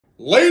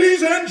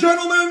Ladies and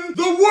gentlemen,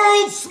 the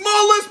world's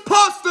smallest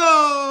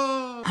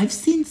pasta! I've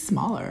seen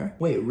smaller.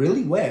 Wait,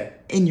 really? Where?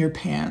 In your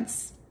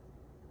pants.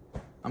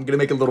 I'm gonna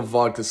make a little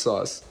vodka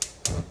sauce.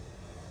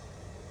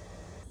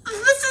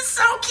 This is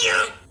so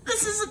cute.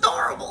 This is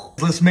adorable.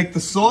 Let's make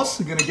the sauce.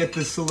 We're gonna get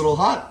this a little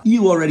hot.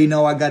 You already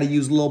know I gotta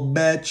use a little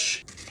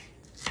BETCH.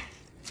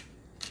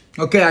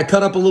 Okay, I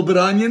cut up a little bit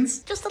of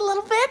onions. Just a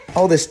little bit.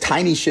 Oh, this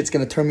tiny shit's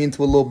gonna turn me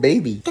into a little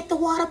baby. Get the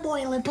water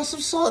boiling. Put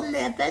some salt in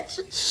there, bitch.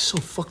 So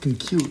fucking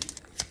cute.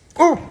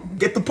 Oh,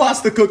 get the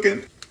pasta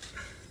cooking.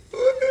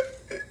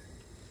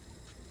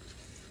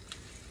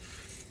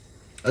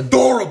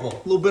 Adorable.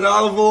 A little bit of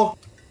olive oil.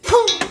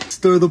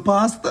 Stir the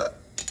pasta.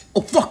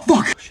 Oh, fuck.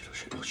 Oh,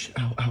 shit.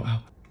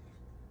 Ow.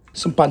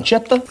 Some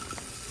pancetta.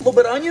 A little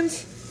bit of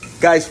onions.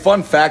 Guys,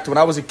 fun fact, when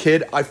I was a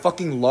kid, I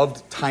fucking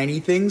loved tiny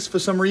things for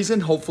some reason.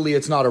 Hopefully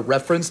it's not a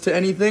reference to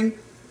anything.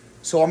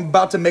 So I'm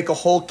about to make a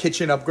whole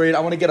kitchen upgrade. I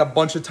want to get a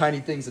bunch of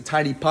tiny things. A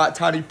tiny pot,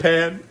 tiny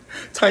pan,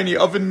 tiny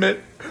oven mitt.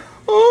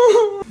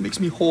 Oh, makes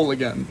me whole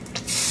again.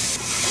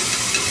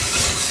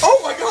 Oh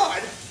my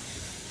God.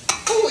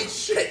 Holy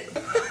shit.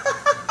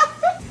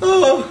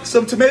 Oh,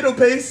 some tomato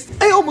paste.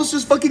 I almost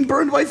just fucking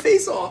burned my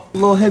face off. A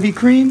little heavy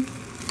cream.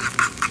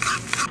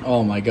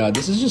 Oh my God,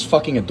 this is just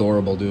fucking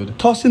adorable, dude.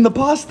 Toss in the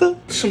pasta,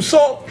 some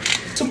salt,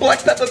 some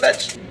black pepper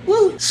BETCH,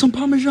 woo, some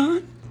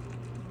Parmesan,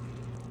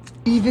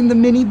 even the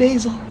mini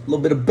basil, a little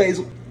bit of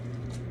basil,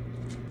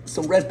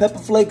 some red pepper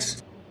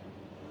flakes.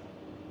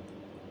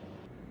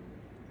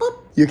 Boop.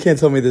 You can't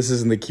tell me this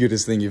isn't the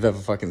cutest thing you've ever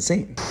fucking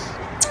seen.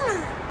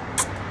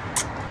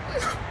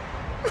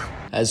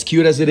 As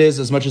cute as it is,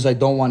 as much as I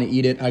don't want to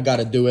eat it, I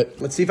gotta do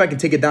it. Let's see if I can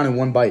take it down in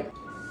one bite.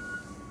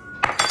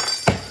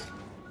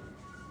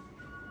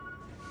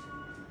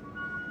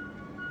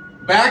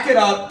 Back it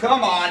up,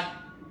 come on.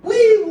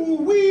 Wee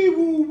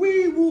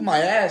woo, my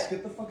ass,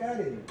 get the fuck out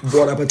of here.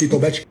 Buon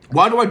Appetito BETCH.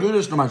 Why do I do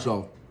this to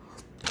myself?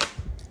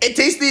 It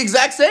tastes the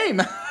exact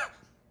same,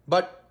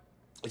 but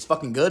it's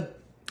fucking good.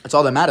 That's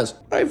all that matters.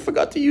 I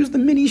forgot to use the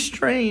mini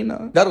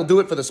strain. That'll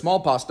do it for the small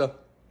pasta.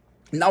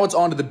 Now it's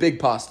on to the big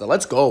pasta.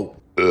 Let's go.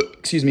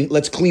 Excuse me,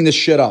 let's clean this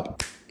shit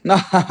up.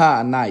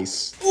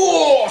 Nice.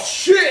 Oh,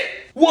 shit.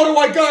 What do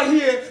I got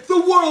here?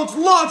 The world's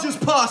largest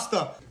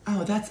pasta.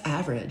 Oh, that's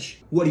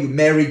average. What, are you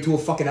married to a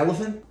fucking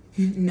elephant?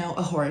 No,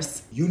 a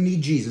horse. You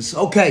need Jesus.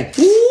 Okay.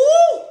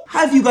 Woo!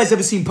 Have you guys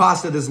ever seen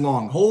pasta this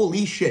long?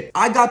 Holy shit.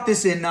 I got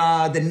this in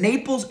the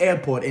Naples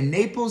airport in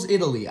Naples,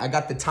 Italy. I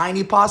got the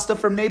tiny pasta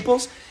from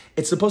Naples.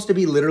 It's supposed to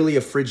be literally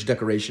a fridge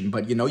decoration,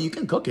 but you know, you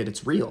can cook it.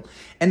 It's real.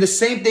 And the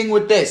same thing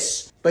with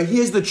this. But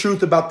here's the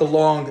truth about the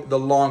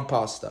long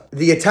pasta.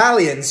 The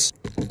Italians,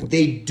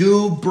 they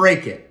do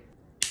break it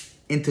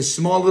into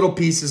small little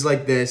pieces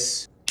like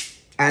this.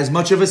 As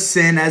much of a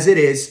sin as it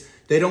is,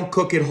 they don't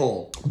cook it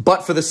whole.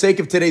 But for the sake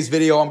of today's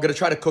video, I'm gonna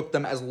try to cook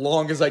them as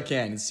long as I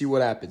can and see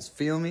what happens.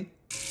 Feel me?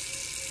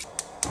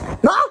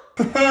 Oh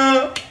my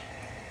God.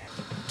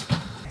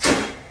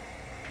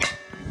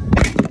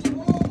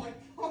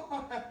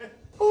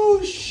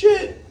 Oh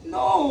shit,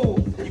 no.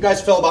 You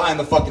guys fell behind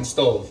the fucking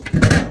stove.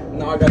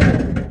 Now I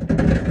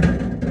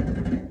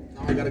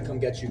gotta come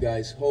get you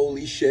guys.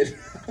 Holy shit.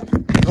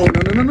 Oh,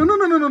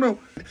 no.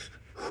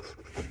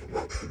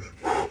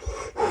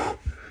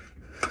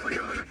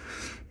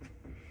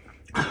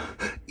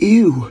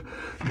 Ew.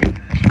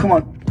 Come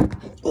on.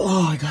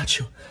 Oh, I got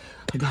you.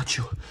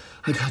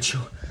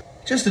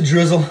 Just a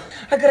drizzle.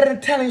 I got an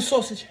Italian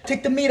sausage.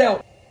 Take the meat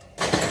out.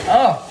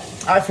 Oh,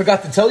 I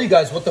forgot to tell you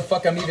guys what the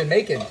fuck I'm even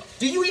making.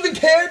 Do you even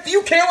care? Do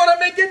you care what I'm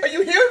making? Are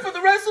you here for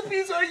the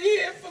recipes or are you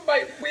here for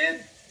my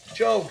weird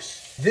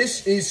jokes?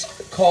 This is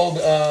called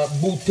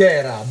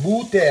Buttera.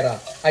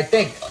 I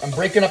think. I'm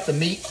breaking up the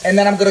meat and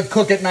then I'm gonna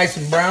cook it nice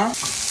and brown.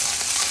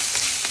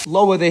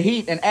 Lower the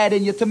heat and add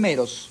in your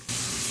tomatoes.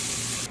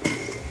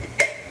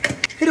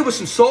 Hit it with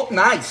some salt,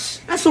 nice.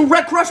 And some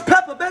red crushed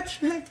pepper, bitch.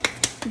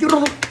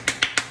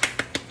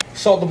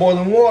 Salt the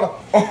boiling water.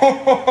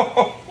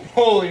 Oh,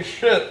 holy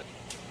shit.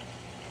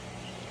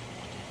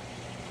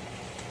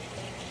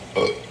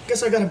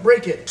 Guess I gotta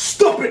break it.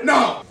 Stop it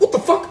now! What the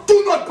fuck?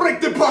 Do not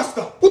break the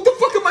pasta! What the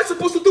fuck am I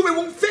supposed to do? It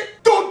won't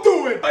fit! Don't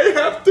do it! I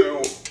have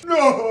to!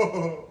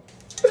 No!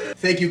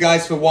 Thank you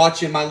guys for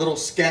watching my little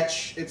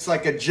sketch. It's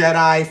like a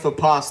Jedi for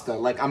pasta.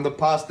 Like I'm the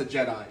pasta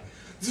Jedi.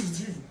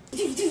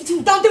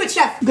 Don't do it,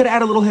 chef. I'm gonna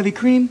add a little heavy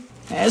cream.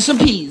 And some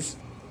peas.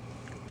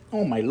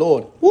 Oh my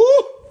lord. Woo!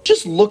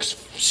 Just looks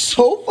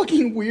so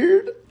fucking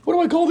weird. What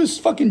do I call this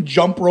fucking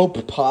jump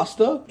rope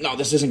pasta? No,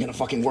 this isn't gonna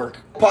fucking work.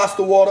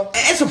 Pasta water.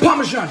 And some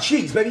Parmesan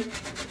cheese, baby.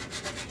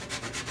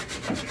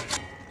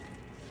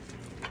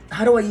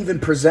 How do I even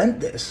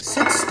present this?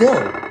 Sit still.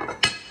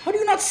 How do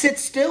you not sit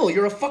still?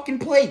 You're a fucking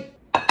plate.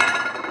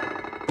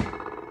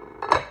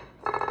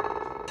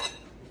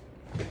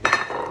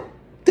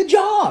 Good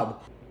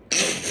job.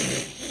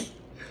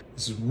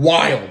 This is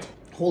wild.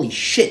 Holy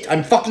shit,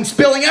 I'm fucking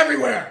spilling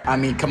everywhere. I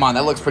mean, come on,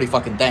 that looks pretty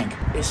fucking dank.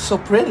 It's so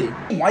pretty.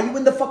 Why are you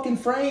in the fucking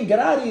frame? Get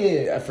out of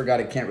here. I forgot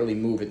it can't really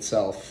move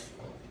itself.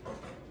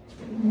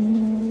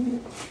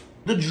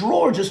 The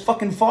drawer just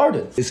fucking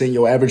farted. This ain't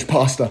your average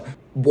pasta.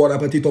 Buon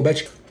Appetito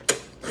BETCH.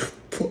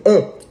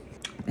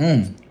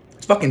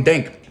 It's fucking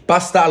dank.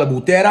 Pasta alla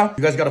Buttera.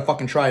 You guys gotta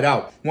fucking try it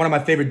out. One of my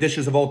favorite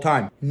dishes of all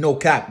time. No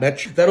cap,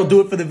 bitch. That'll do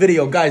it for the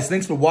video. Guys,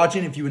 thanks for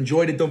watching. If you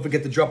enjoyed it, don't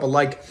forget to drop a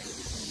like.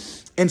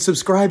 And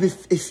subscribe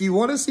if you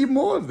want to see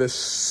more of this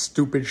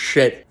stupid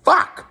shit.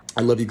 Fuck.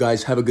 I love you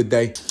guys. Have a good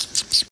day.